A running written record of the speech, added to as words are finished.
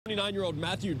29-year-old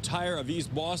Matthew Tyre of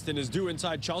East Boston is due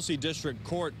inside Chelsea District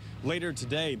Court later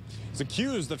today. He's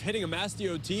accused of hitting a Mass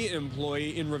DOT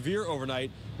employee in Revere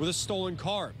overnight with a stolen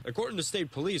car. According to state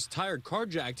police, Tyre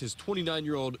carjacked his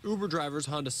 29-year-old Uber driver's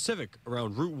Honda Civic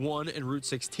around Route 1 and Route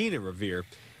 16 in Revere,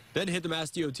 then hit the Mass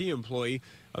DOT employee,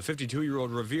 a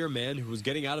 52-year-old Revere man who was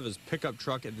getting out of his pickup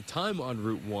truck at the time on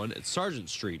Route 1 at Sargent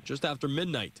Street just after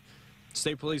midnight.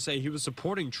 State police say he was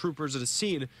supporting troopers at a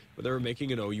scene where they were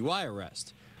making an OUI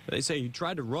arrest. They say he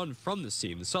tried to run from the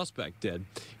scene. The suspect did.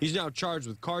 He's now charged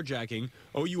with carjacking,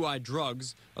 OUI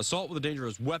drugs, assault with a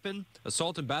dangerous weapon,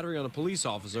 assault and battery on a police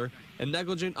officer, and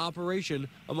negligent operation,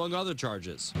 among other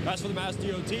charges. As for the Mass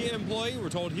DOT employee, we're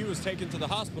told he was taken to the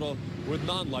hospital with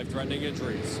non-life-threatening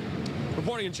injuries.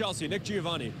 Reporting in Chelsea, Nick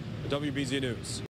Giovanni, WBZ News.